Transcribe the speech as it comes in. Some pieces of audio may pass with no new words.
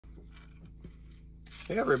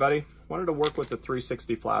Hey everybody, wanted to work with the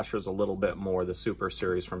 360 flashers a little bit more, the Super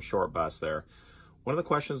Series from Shortbus there. One of the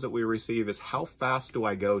questions that we receive is how fast do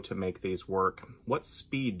I go to make these work? What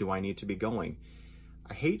speed do I need to be going?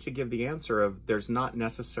 I hate to give the answer of there's not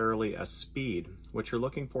necessarily a speed. What you're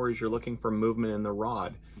looking for is you're looking for movement in the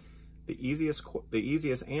rod. The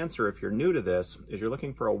easiest answer if you're new to this is you're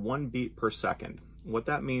looking for a 1 beat per second. What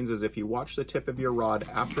that means is if you watch the tip of your rod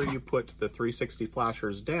after you put the 360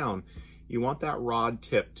 flashers down, you want that rod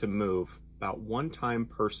tip to move about 1 time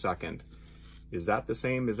per second. Is that the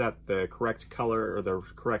same? Is that the correct color or the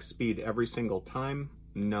correct speed every single time?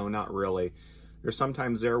 No, not really. There's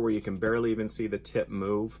sometimes there where you can barely even see the tip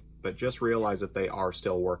move, but just realize that they are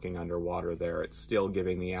still working underwater there. It's still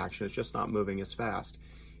giving the action, it's just not moving as fast.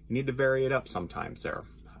 You need to vary it up sometimes there.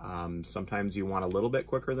 Sometimes you want a little bit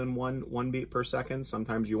quicker than one beat per second.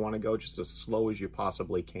 Sometimes you want to go just as slow as you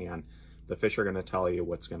possibly can. The fish are going to tell you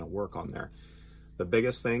what's going to work on there. The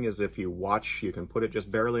biggest thing is if you watch, you can put it just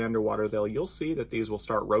barely underwater there. You'll see that these will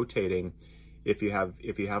start rotating if you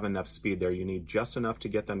have enough speed there. You need just enough to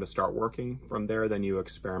get them to start working. From there, then you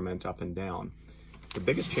experiment up and down. The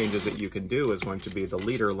biggest changes that you can do is going to be the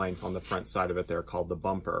leader length on the front side of it there, called the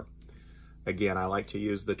bumper. Again, I like to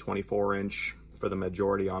use the 24-inch for the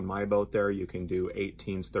majority on my boat there. You can do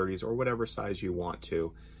 18s, 30s, or whatever size you want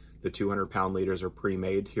to. The 200-pound leaders are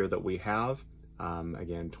pre-made here that we have.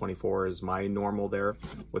 Again, 24 is my normal there.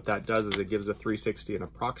 What that does is it gives a 360 an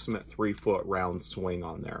approximate 3-foot round swing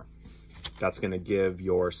on there. That's going to give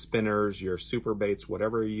your spinners, your super baits,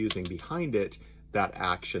 whatever you're using behind it, that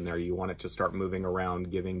action there. You want it to start moving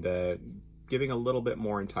around, giving a little bit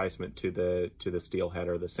more enticement to the steelhead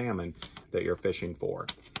or the salmon that you're fishing for.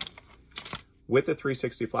 With the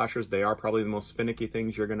 360 flashers, they are probably the most finicky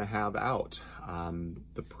things you're going to have out.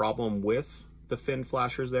 The problem with the fin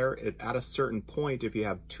flashers there, at a certain point, if you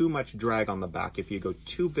have too much drag on the back, if you go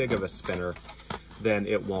too big of a spinner, then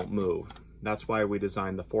it won't move. That's why we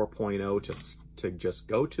designed the 4.0 to just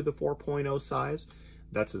go to the 4.0 size.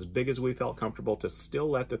 That's as big as we felt comfortable to still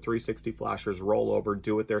let the 360 flashers roll over,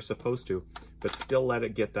 do what they're supposed to, but still let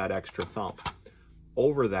it get that extra thump.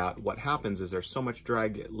 Over that, what happens is there's so much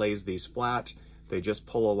drag, it lays these flat. They just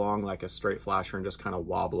pull along like a straight flasher and just kind of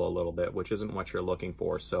wobble a little bit, which isn't what you're looking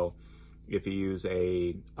for. So if you use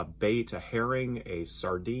a bait, a herring, a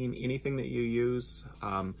sardine, anything that you use,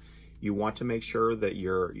 you want to make sure that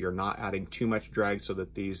you're not adding too much drag so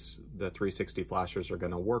that the 360 flashers are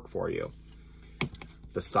going to work for you.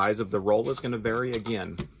 The size of the roll is going to vary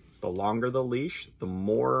again. The longer the leash, the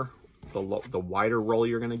wider roll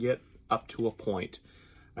you're going to get, up to a point.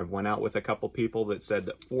 I've went out with a couple people that said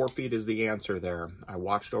that 4 feet is the answer there. I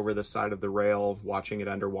watched over the side of the rail, watching it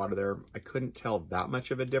underwater there. I couldn't tell that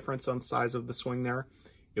much of a difference on size of the swing there.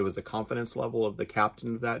 It was the confidence level of the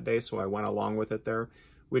captain of that day, so I went along with it there.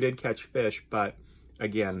 We did catch fish, but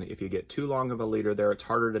again, if you get too long of a leader there, it's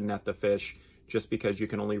harder to net the fish just because you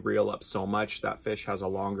can only reel up so much. That fish has a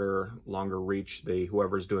longer reach.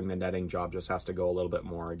 Whoever's doing the netting job just has to go a little bit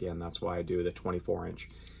more. Again, that's why I do the 24-inch.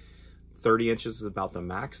 30 inches is about the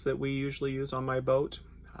max that we usually use on my boat.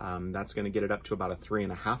 That's going to get it up to about a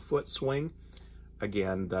 3.5-foot swing.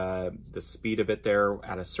 Again, the speed of it there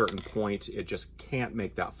at a certain point, it just can't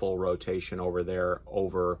make that full rotation over there.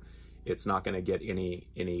 It's not going to get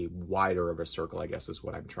any wider of a circle, I guess is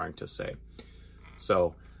what I'm trying to say.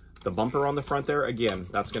 So the bumper on the front there, again,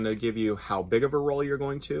 that's going to give you how big of a roll you're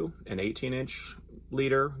going to. An 18-inch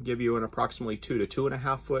leader give you an approximately 2 to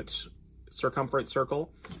 2.5 foot circumference circle.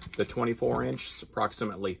 The 24-inch is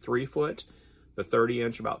approximately 3 foot. The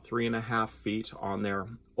 30-inch about 3.5 feet on there.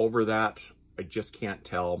 Over that, I just can't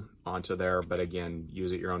tell onto there, but again,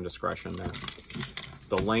 use at your own discretion there.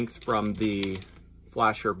 The length from the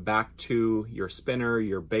flasher back to your spinner,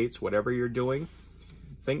 your baits, whatever you're doing,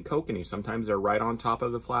 think kokanee. Sometimes they're right on top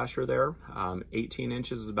of the flasher there. 18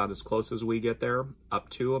 inches is about as close as we get there, up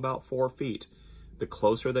to about 4 feet. The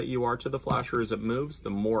closer that you are to the flasher as it moves,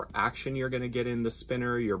 the more action you're going to get in the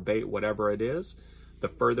spinner, your bait, whatever it is. The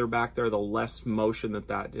further back there, the less motion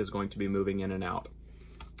that is going to be moving in and out.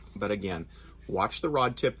 But again, watch the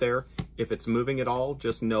rod tip there. If it's moving at all,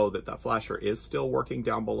 just know that that flasher is still working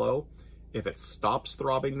down below. If it stops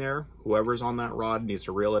throbbing there, whoever's on that rod needs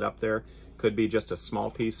to reel it up there. Could be just a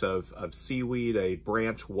small piece of seaweed, a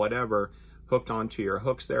branch, whatever, hooked onto your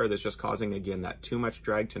hooks there that's just causing, again, that too much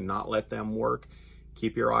drag to not let them work.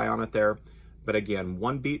 Keep your eye on it there. But again,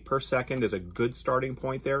 1 beat per second is a good starting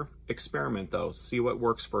point there. Experiment though, see what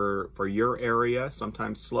works for your area,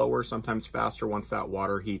 sometimes slower, sometimes faster once that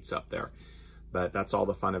water heats up there. But that's all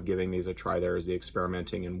the fun of giving these a try there, is the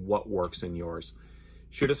experimenting and what works in yours.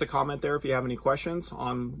 Shoot us a comment there if you have any questions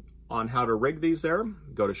on on how to rig these there,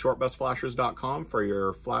 go to shortbusflashers.com for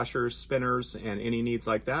your flashers, spinners, and any needs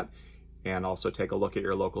like that. And also take a look at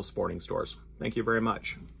your local sporting stores. Thank you very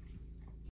much.